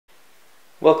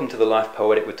Welcome to the Life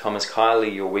Poetic with Thomas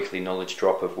Kiley, your weekly knowledge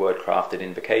drop of word-crafted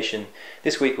invocation.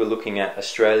 This week we're looking at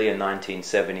Australia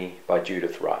 1970 by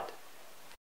Judith Wright.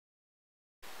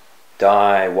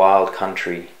 Die, wild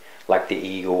country, like the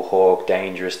eagle hawk,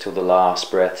 dangerous till the last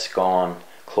breath's gone,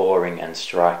 clawing and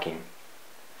striking.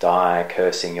 Die,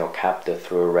 cursing your captor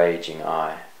through a raging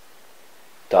eye.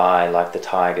 Die like the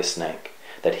tiger snake,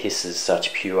 that hisses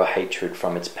such pure hatred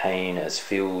from its pain as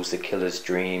fills the killer's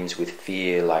dreams with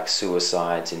fear like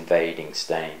suicide's invading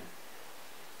stain.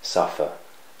 Suffer,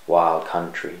 wild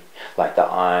country, like the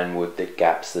ironwood that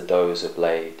gaps the dozer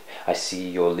blade. I see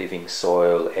your living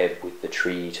soil ebb with the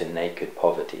tree to naked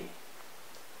poverty.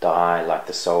 Die like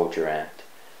the soldier ant,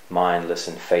 mindless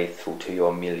and faithful to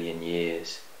your million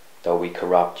years. Though we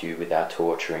corrupt you with our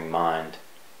torturing mind,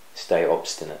 stay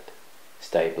obstinate,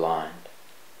 stay blind.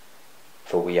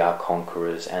 For we are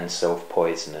conquerors and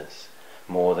self-poisoners,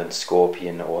 more than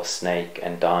scorpion or snake,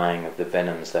 and dying of the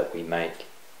venoms that we make,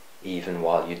 even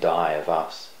while you die of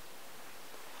us.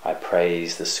 I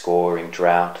praise the scoring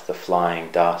drought, the flying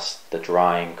dust, the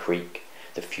drying creek,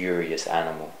 the furious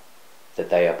animal, that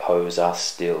they oppose us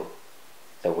still,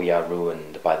 that we are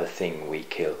ruined by the thing we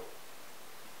kill.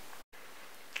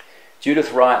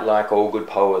 Judith Wright, like all good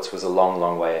poets, was a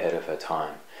long way ahead of her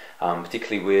time.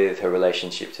 Particularly with her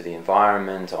relationship to the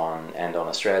environment and on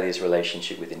Australia's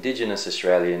relationship with Indigenous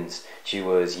Australians. She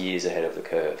was years ahead of the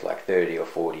curve, like 30 or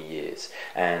 40 years.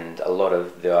 And a lot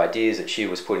of the ideas that she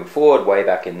was putting forward way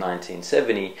back in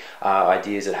 1970 are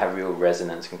ideas that have real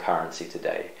resonance and currency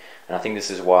today. And I think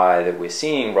this is why that we're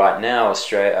seeing right now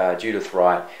Judith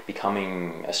Wright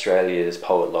becoming Australia's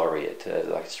poet laureate,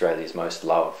 like Australia's most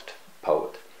loved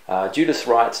poet. Judith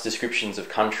Wright's descriptions of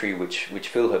country which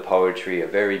fill her poetry are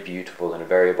very beautiful and are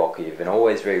very evocative and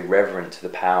always very reverent to the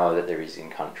power that there is in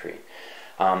country.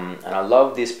 And I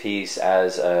love this piece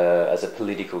as a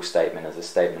political statement, as a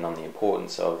statement on the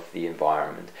importance of the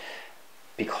environment,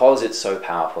 because it's so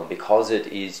powerful and because it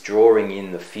is drawing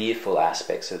in the fearful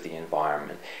aspects of the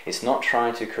environment. It's not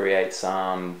trying to create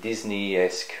some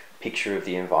Disney-esque picture of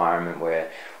the environment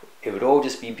where it would all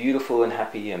just be beautiful and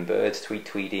happy and birds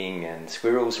tweeting and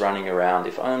squirrels running around.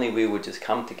 If only we would just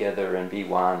come together and be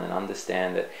one and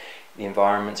understand that the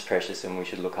environment's precious and we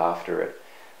should look after it.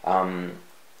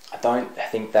 I don't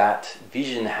think that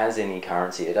vision has any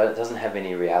currency. It doesn't have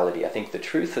any reality. I think the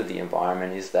truth of the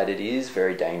environment is that it is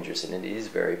very dangerous and it is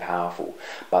very powerful,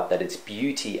 but that its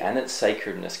beauty and its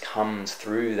sacredness comes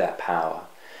through that power.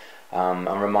 I'm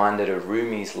reminded of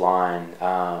Rumi's line,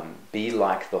 "Be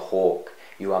like the hawk.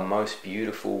 You are most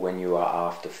beautiful when you are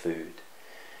after food."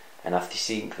 And I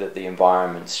think that the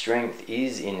environment's strength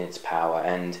is in its power,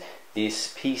 and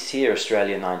this piece here,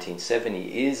 Australia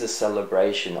 1970, is a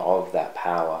celebration of that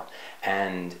power,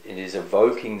 and it is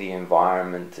evoking the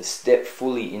environment to step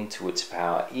fully into its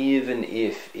power, even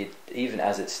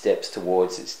as it steps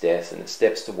towards its death, and it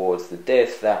steps towards the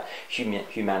death that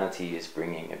humanity is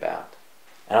bringing about.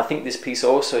 And I think this piece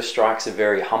also strikes a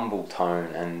very humble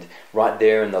tone, and right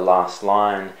there in the last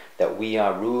line, that we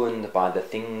are ruined by the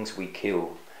things we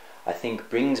kill, I think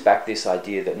brings back this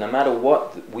idea that no matter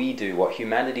what we do, what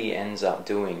humanity ends up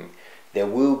doing, there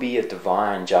will be a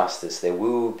divine justice, there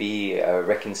will be a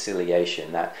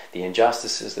reconciliation, that the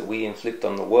injustices that we inflict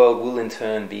on the world will in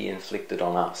turn be inflicted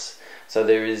on us. So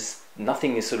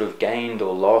nothing is sort of gained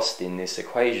or lost in this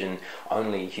equation,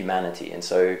 only humanity. And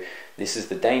so this is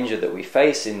the danger that we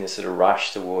face in this sort of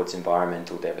rush towards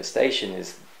environmental devastation,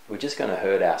 is we're just going to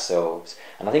hurt ourselves.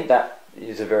 And I think that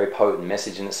is a very potent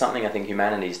message, and it's something I think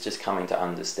humanity is just coming to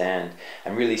understand,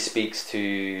 and really speaks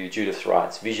to Judith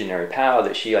Wright's visionary power,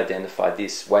 that she identified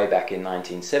this way back in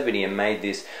 1970 and made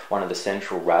this one of the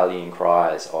central rallying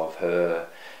cries of her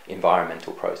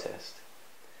environmental protest.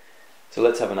 So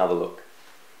let's have another look.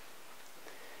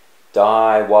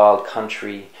 Die, wild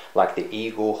country, like the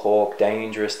eagle hawk,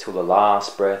 dangerous till the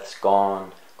last breath's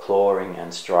gone, clawing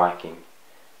and striking.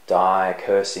 Die,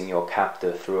 cursing your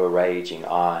captor through a raging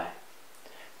eye.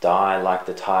 Die like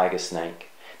the tiger snake,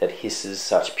 that hisses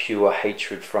such pure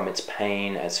hatred from its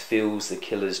pain as fills the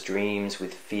killer's dreams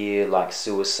with fear like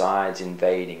suicide's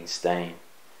invading stain.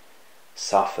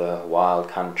 Suffer, wild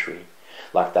country,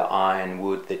 like the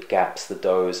ironwood that gaps the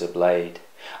dozer blade.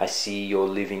 I see your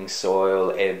living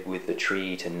soil ebb with the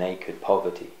tree to naked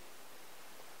poverty.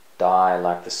 Die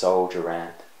like the soldier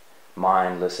ant,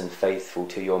 mindless and faithful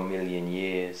to your million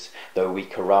years. Though we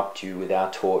corrupt you with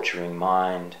our torturing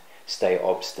mind, stay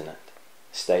obstinate,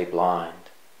 stay blind.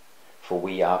 For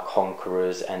we are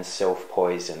conquerors and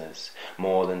self-poisoners,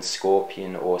 more than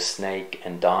scorpion or snake,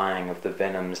 and dying of the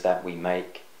venoms that we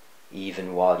make,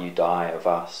 even while you die of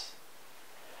us.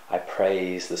 I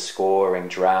praise the scoring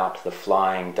drought, the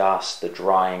flying dust, the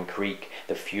drying creek,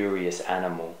 the furious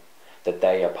animal, that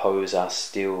they oppose us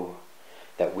still,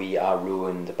 that we are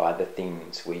ruined by the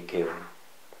things we kill.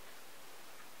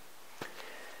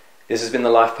 This has been the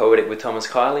Life Poetic with Thomas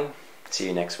Kiley. See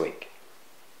you next week.